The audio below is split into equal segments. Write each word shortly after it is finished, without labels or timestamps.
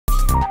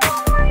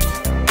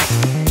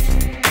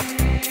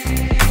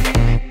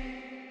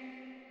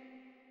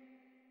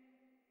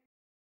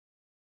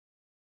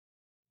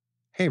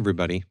Hey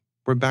everybody,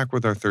 we're back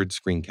with our third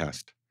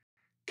screencast,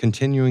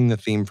 continuing the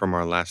theme from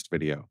our last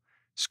video,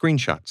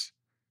 screenshots,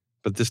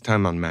 but this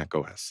time on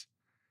macOS.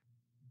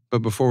 But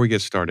before we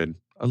get started,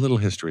 a little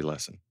history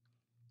lesson.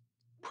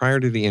 Prior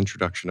to the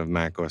introduction of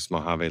macOS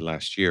Mojave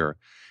last year,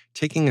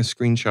 taking a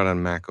screenshot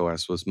on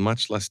macOS was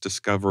much less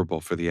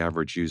discoverable for the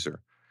average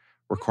user,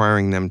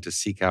 requiring them to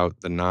seek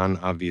out the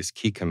non-obvious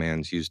key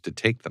commands used to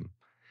take them.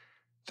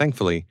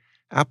 Thankfully,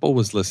 Apple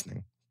was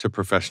listening to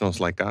professionals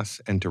like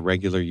us and to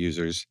regular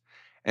users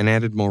and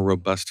added more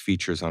robust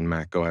features on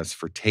macOS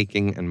for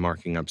taking and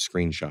marking up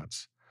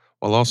screenshots,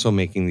 while also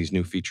making these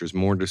new features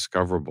more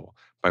discoverable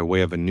by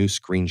way of a new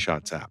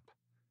Screenshots app.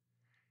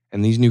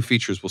 And these new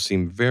features will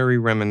seem very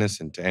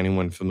reminiscent to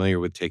anyone familiar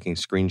with taking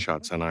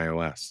screenshots on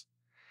iOS.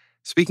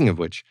 Speaking of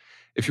which,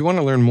 if you want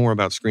to learn more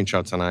about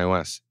screenshots on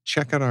iOS,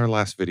 check out our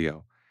last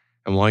video.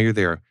 And while you're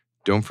there,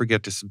 don't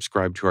forget to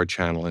subscribe to our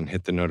channel and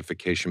hit the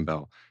notification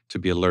bell to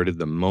be alerted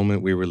the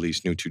moment we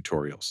release new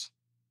tutorials.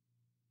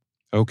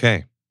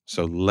 Okay,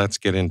 so let's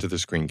get into the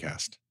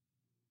screencast.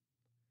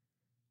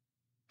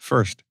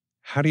 First,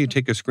 how do you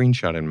take a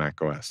screenshot in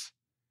macOS?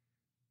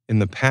 In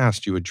the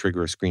past, you would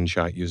trigger a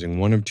screenshot using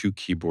one of two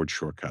keyboard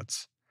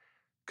shortcuts,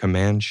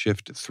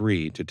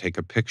 Command-Shift-3 to take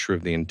a picture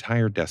of the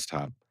entire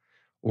desktop,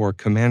 or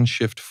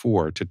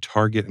Command-Shift-4 to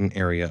target an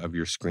area of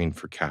your screen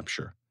for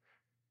capture.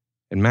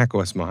 In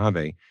macOS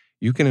Mojave,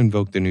 you can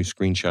invoke the new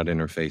screenshot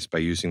interface by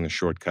using the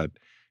shortcut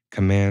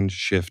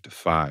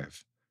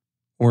Command-Shift-5.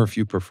 Or if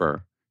you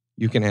prefer,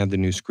 you can add the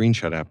new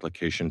screenshot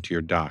application to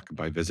your dock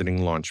by visiting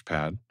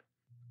Launchpad,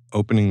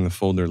 opening the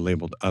folder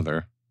labeled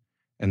Other,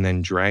 and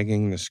then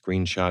dragging the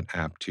screenshot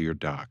app to your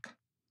dock.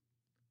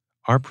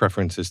 Our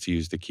preference is to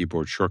use the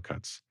keyboard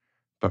shortcuts,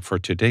 but for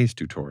today's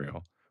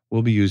tutorial,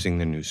 we'll be using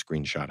the new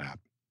screenshot app.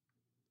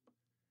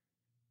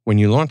 When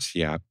you launch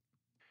the app,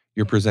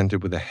 you're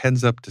presented with a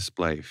heads-up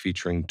display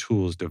featuring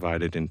tools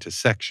divided into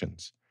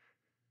sections.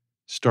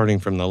 Starting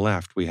from the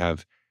left, we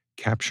have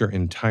Capture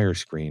Entire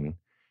Screen,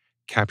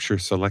 Capture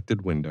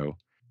Selected Window,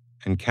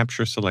 and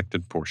Capture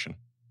Selected Portion.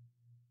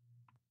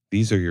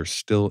 These are your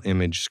still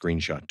image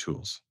screenshot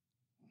tools.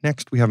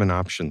 Next, we have an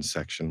Options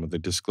section with a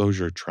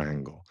disclosure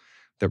triangle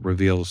that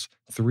reveals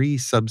 3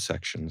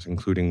 subsections,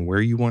 including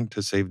where you want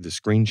to save the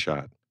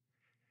screenshot,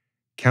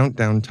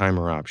 countdown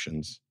timer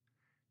options,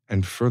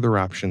 and further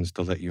options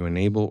to let you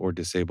enable or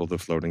disable the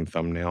floating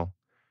thumbnail,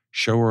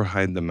 show or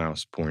hide the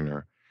mouse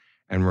pointer,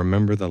 and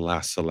remember the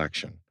last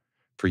selection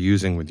for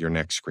using with your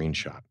next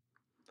screenshot.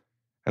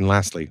 And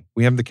lastly,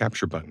 we have the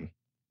capture button,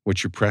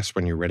 which you press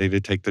when you're ready to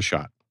take the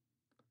shot.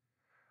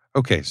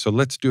 Okay, so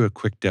let's do a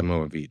quick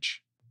demo of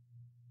each.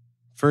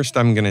 First,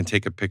 I'm going to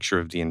take a picture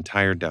of the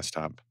entire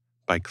desktop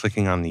by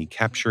clicking on the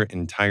Capture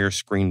Entire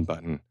Screen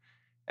button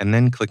and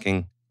then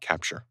clicking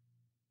Capture.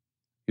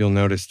 You'll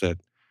notice that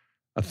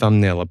a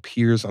thumbnail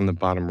appears on the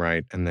bottom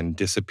right and then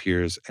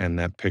disappears, and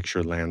that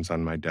picture lands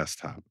on my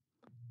desktop.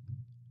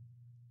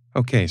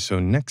 Okay, so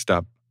next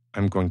up,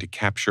 I'm going to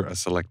capture a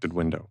selected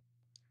window.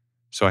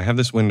 So I have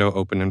this window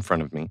open in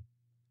front of me,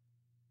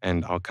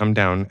 and I'll come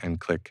down and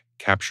click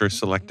Capture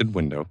Selected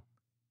Window,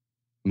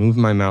 move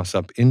my mouse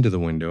up into the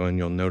window, and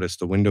you'll notice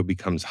the window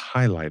becomes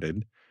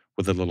highlighted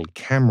with a little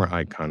camera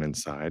icon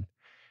inside.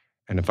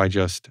 And if I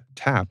just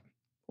tap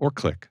or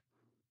click,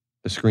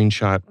 the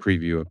screenshot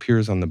preview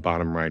appears on the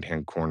bottom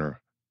right-hand corner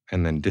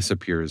and then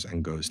disappears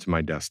and goes to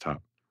my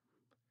desktop.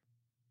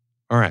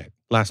 All right,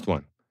 last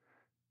one.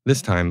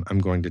 This time, I'm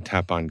going to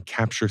tap on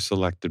Capture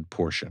Selected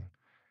Portion.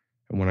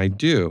 And when I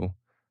do,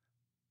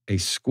 a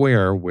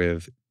square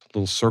with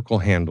little circle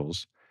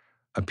handles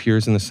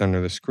appears in the center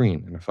of the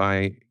screen. And if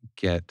I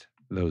get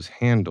those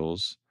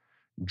handles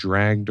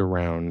dragged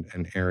around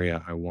an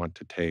area I want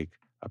to take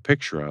a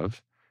picture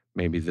of,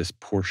 maybe this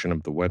portion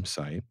of the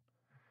website,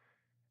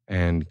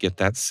 and get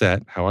that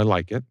set how I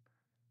like it,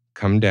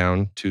 come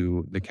down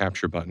to the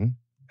capture button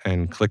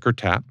and click or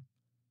tap,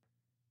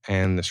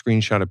 and the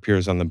screenshot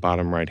appears on the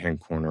bottom right-hand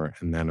corner,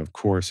 and then, of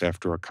course,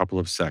 after a couple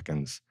of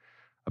seconds,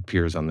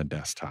 appears on the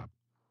desktop.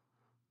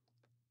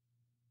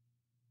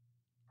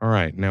 All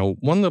right, now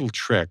one little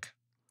trick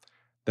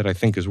that I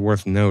think is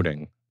worth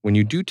noting, when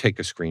you do take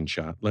a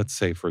screenshot, let's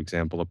say, for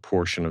example, a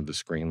portion of the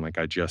screen like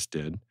I just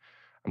did,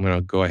 I'm going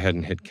to go ahead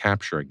and hit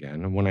capture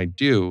again. And when I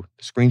do,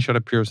 the screenshot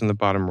appears in the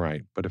bottom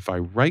right. But if I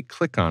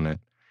right-click on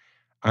it,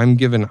 I'm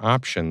given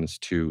options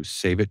to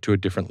save it to a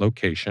different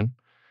location,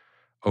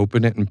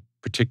 open it in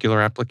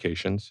particular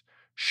applications,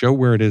 show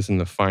where it is in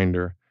the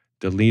Finder,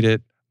 delete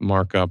it,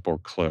 markup, or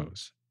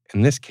close.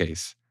 In this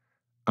case,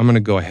 I'm going to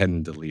go ahead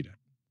and delete it.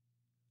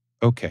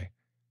 Okay,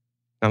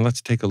 now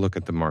let's take a look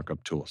at the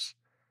markup tools.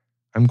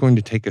 I'm going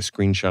to take a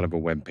screenshot of a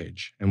web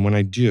page, and when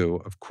I do,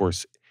 of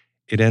course,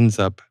 it ends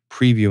up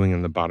previewing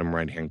in the bottom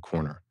right-hand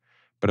corner.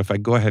 But if I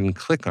go ahead and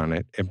click on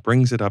it, it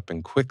brings it up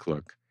in Quick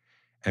Look,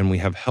 and we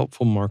have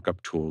helpful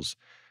markup tools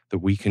that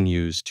we can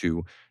use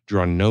to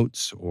draw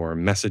notes or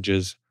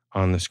messages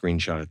on the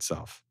screenshot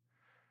itself.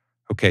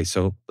 Okay,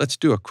 so let's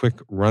do a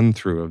quick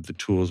run-through of the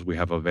tools we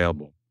have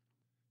available.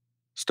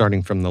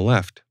 Starting from the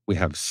left, we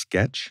have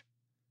Sketch,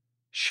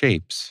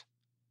 Shapes,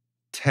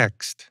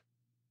 text,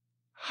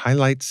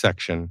 highlight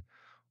section,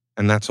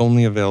 and that's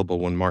only available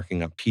when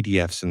marking up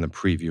PDFs in the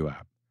preview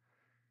app.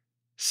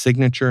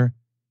 Signature,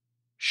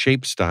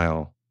 shape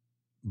style,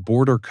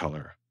 border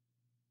color,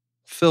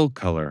 fill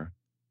color,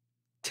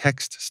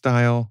 text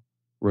style,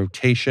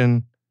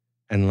 rotation,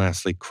 and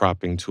lastly,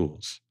 cropping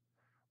tools.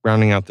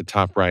 Rounding out the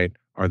top right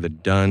are the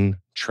done,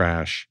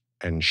 trash,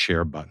 and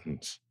share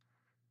buttons.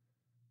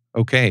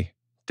 Okay,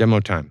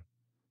 demo time.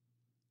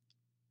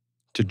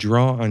 To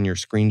draw on your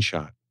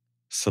screenshot,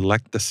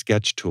 select the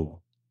sketch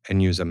tool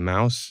and use a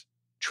mouse,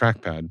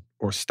 trackpad,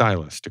 or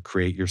stylus to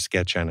create your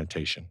sketch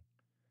annotation.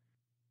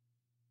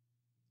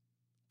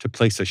 To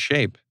place a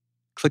shape,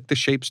 click the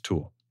Shapes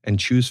tool and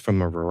choose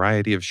from a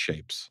variety of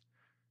shapes.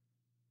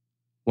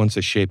 Once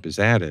a shape is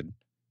added,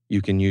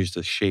 you can use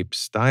the Shape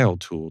Style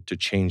tool to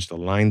change the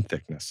line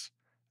thickness,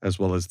 as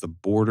well as the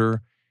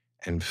border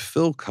and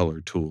fill color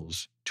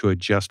tools to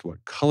adjust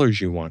what colors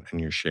you want in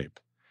your shape.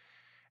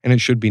 And it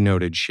should be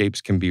noted,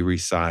 shapes can be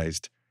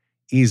resized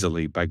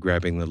easily by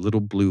grabbing the little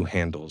blue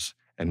handles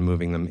and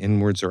moving them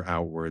inwards or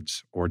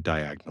outwards or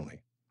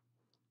diagonally.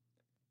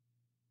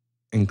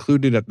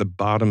 Included at the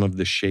bottom of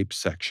the shape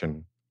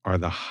section are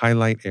the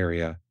highlight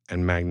area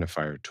and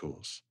magnifier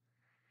tools.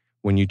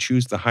 When you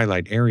choose the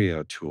highlight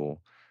area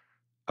tool,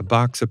 a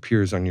box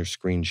appears on your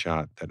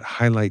screenshot that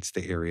highlights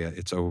the area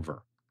it's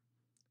over.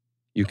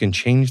 You can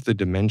change the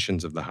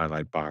dimensions of the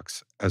highlight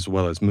box as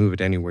well as move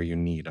it anywhere you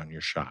need on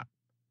your shot.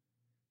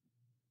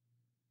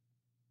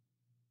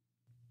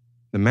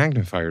 The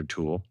magnifier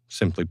tool,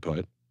 simply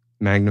put,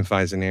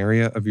 magnifies an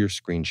area of your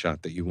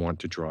screenshot that you want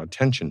to draw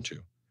attention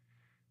to.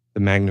 The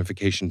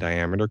magnification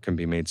diameter can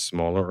be made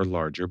smaller or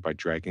larger by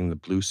dragging the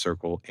blue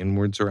circle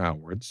inwards or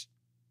outwards,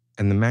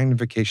 and the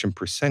magnification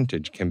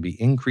percentage can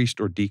be increased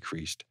or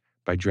decreased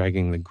by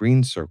dragging the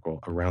green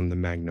circle around the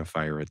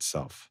magnifier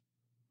itself.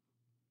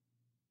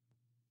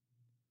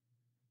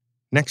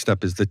 Next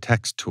up is the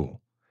text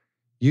tool.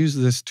 Use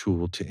this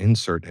tool to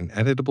insert an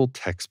editable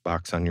text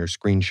box on your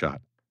screenshot.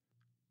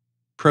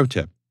 Pro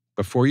tip: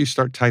 before you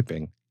start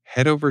typing,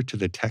 head over to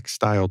the Text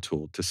Style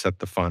tool to set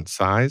the font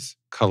size,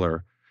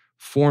 color,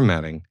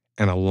 formatting,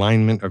 and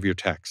alignment of your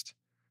text.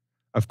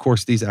 Of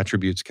course, these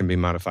attributes can be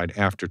modified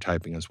after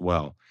typing as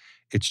well.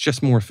 It's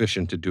just more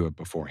efficient to do it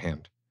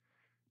beforehand.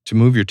 To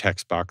move your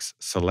text box,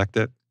 select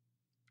it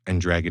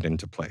and drag it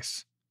into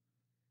place.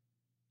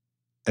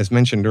 As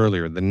mentioned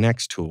earlier, the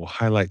next tool,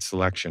 Highlight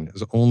Selection,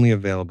 is only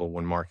available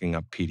when marking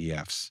up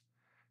PDFs.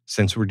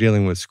 Since we're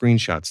dealing with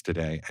screenshots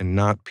today and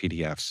not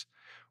PDFs,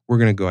 we're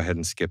going to go ahead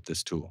and skip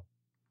this tool.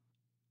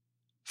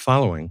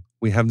 Following,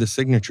 we have the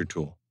Signature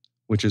tool,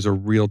 which is a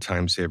real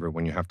time saver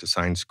when you have to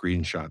sign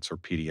screenshots or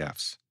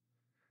PDFs.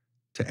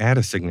 To add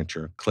a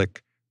signature,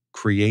 click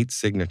Create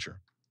Signature,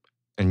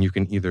 and you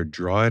can either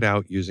draw it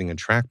out using a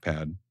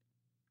trackpad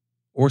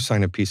or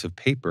sign a piece of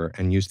paper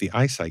and use the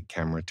iSight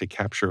camera to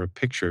capture a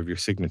picture of your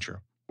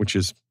signature, which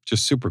is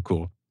just super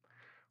cool.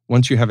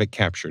 Once you have it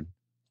captured,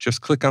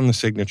 just click on the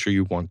signature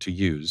you want to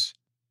use,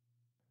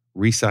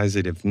 resize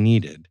it if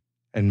needed,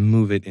 and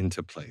move it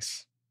into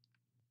place.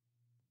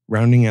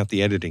 Rounding out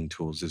the editing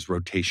tools is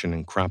rotation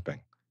and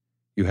cropping.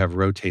 You have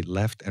rotate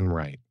left and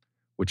right,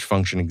 which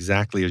function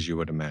exactly as you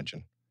would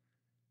imagine.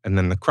 And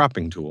then the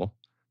cropping tool,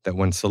 that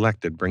when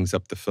selected brings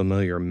up the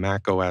familiar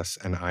macOS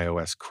and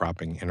iOS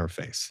cropping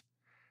interface.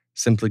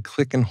 Simply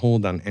click and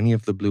hold on any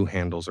of the blue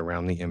handles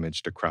around the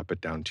image to crop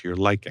it down to your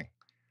liking.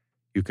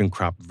 You can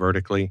crop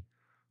vertically,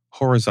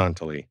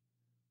 horizontally,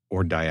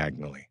 or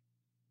diagonally.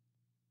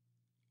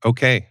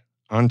 Okay,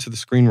 on to the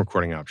screen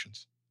recording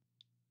options.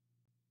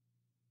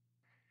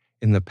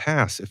 In the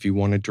past, if you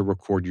wanted to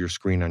record your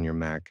screen on your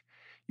Mac,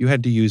 you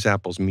had to use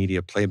Apple's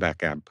media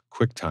playback app,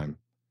 QuickTime.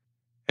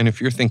 And if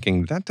you're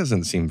thinking, that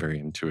doesn't seem very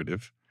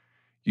intuitive,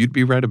 you'd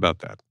be right about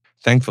that.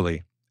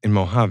 Thankfully, in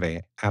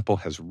Mojave, Apple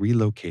has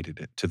relocated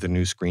it to the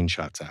new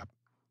Screenshots app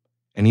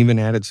and even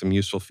added some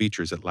useful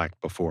features it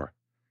lacked before.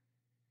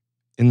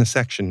 In the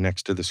section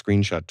next to the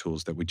screenshot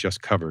tools that we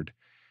just covered,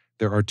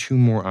 there are two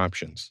more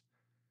options.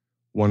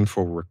 One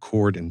for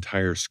Record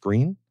Entire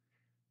Screen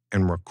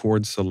and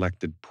Record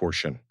Selected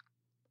Portion.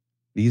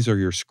 These are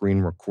your screen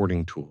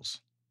recording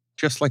tools.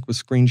 Just like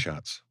with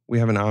screenshots, we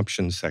have an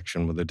options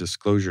section with a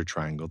disclosure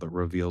triangle that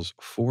reveals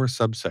 4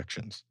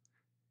 subsections,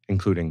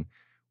 including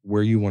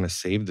where you want to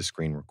save the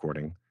screen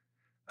recording,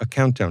 a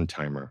countdown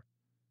timer,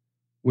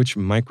 which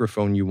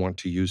microphone you want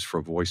to use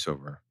for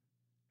voiceover,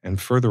 and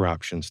further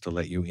options to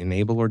let you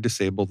enable or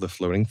disable the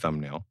floating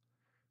thumbnail,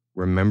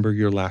 remember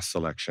your last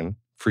selection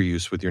for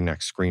use with your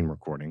next screen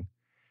recording,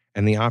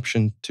 and the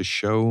option to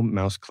show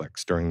mouse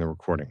clicks during the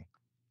recording,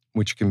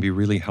 which can be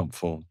really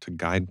helpful to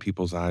guide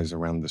people's eyes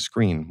around the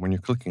screen when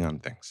you're clicking on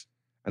things.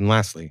 And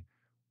lastly,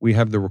 we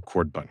have the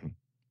record button,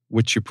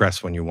 which you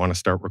press when you want to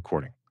start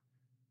recording.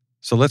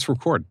 So let's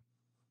record.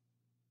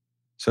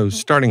 So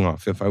starting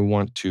off, if I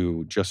want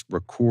to just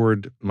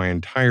record my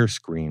entire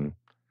screen,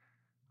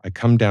 I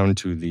come down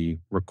to the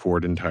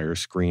Record Entire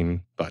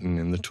Screen button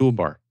in the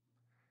toolbar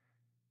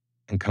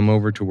and come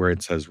over to where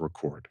it says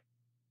Record.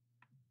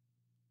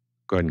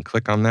 Go ahead and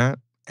click on that,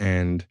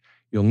 and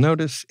you'll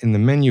notice in the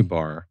menu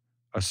bar,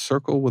 a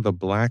circle with a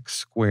black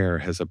square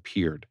has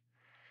appeared.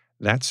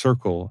 That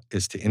circle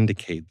is to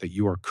indicate that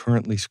you are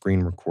currently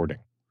screen recording.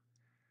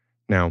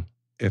 Now,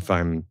 if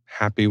I'm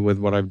happy with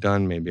what I've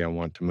done, maybe I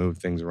want to move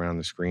things around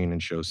the screen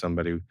and show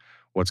somebody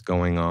what's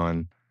going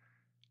on.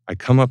 I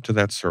come up to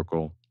that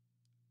circle,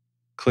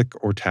 click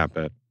or tap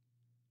it,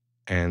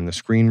 and the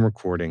screen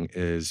recording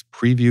is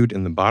previewed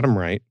in the bottom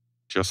right,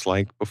 just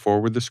like before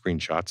with the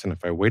screenshots. And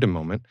if I wait a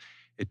moment,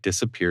 it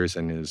disappears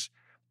and is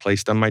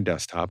placed on my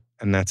desktop,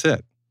 and that's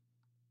it.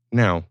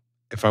 Now,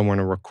 if I want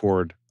to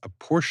record a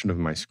portion of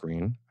my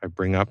screen, I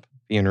bring up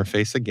the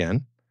interface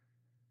again,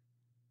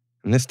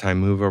 and this time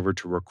move over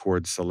to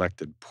record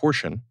selected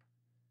portion.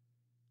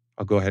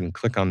 I'll go ahead and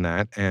click on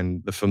that,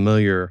 and the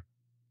familiar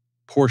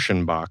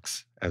portion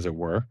box, as it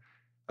were,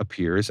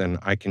 appears, and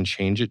I can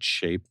change its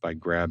shape by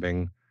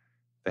grabbing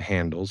the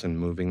handles and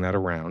moving that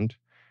around.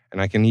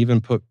 And I can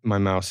even put my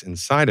mouse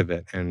inside of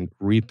it and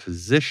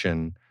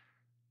reposition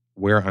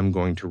where I'm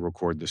going to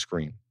record the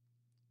screen.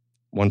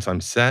 Once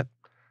I'm set,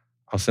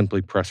 I'll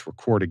simply press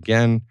record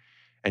again,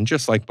 and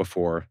just like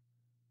before,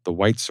 the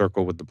white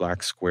circle with the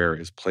black square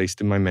is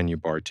placed in my menu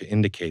bar to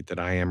indicate that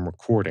I am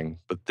recording,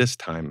 but this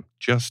time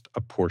just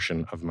a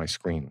portion of my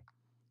screen.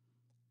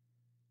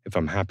 If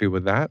I'm happy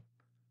with that,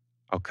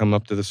 I'll come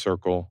up to the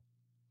circle,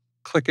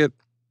 click it,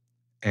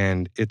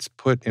 and it's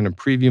put in a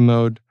preview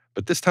mode,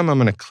 but this time I'm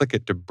going to click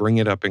it to bring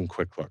it up in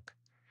Quick Look.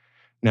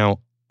 Now,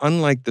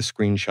 unlike the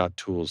screenshot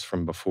tools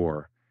from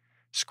before,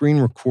 screen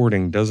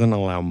recording doesn't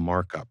allow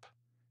markup,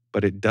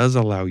 but it does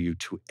allow you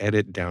to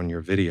edit down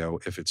your video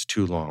if it's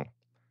too long.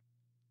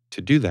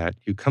 To do that,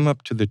 you come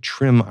up to the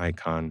trim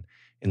icon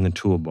in the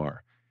toolbar,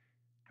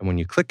 and when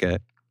you click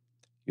it,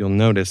 you'll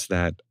notice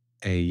that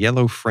a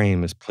yellow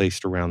frame is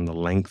placed around the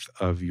length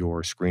of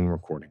your screen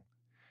recording.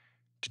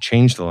 To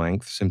change the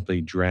length,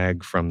 simply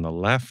drag from the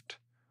left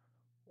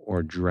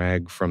or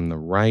drag from the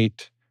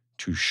right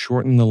to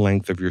shorten the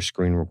length of your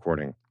screen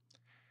recording.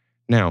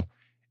 Now,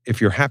 if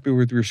you're happy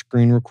with your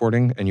screen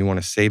recording and you want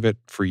to save it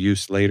for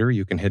use later,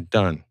 you can hit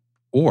done.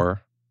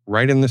 Or,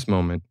 right in this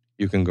moment,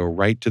 you can go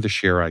right to the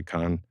share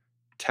icon,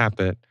 tap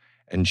it,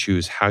 and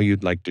choose how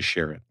you'd like to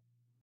share it.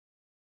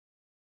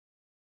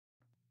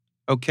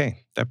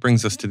 Okay, that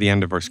brings us to the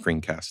end of our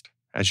screencast.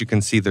 As you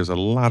can see, there's a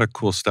lot of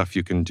cool stuff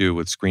you can do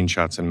with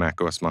screenshots in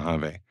macOS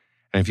Mojave.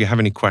 And if you have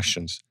any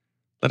questions,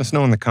 let us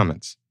know in the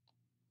comments.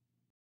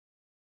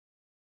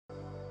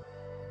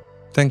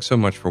 Thanks so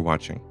much for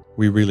watching.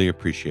 We really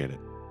appreciate it.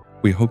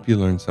 We hope you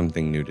learned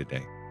something new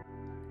today.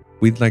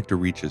 We'd like to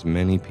reach as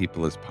many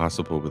people as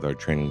possible with our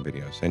training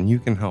videos, and you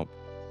can help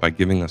by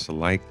giving us a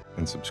like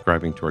and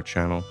subscribing to our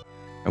channel.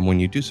 And when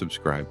you do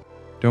subscribe,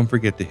 don't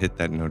forget to hit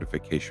that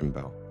notification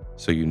bell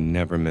so you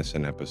never miss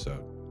an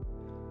episode.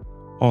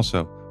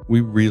 Also,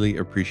 we really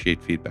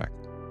appreciate feedback,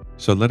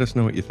 so let us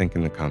know what you think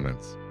in the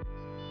comments.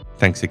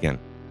 Thanks again.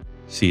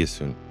 See you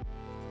soon.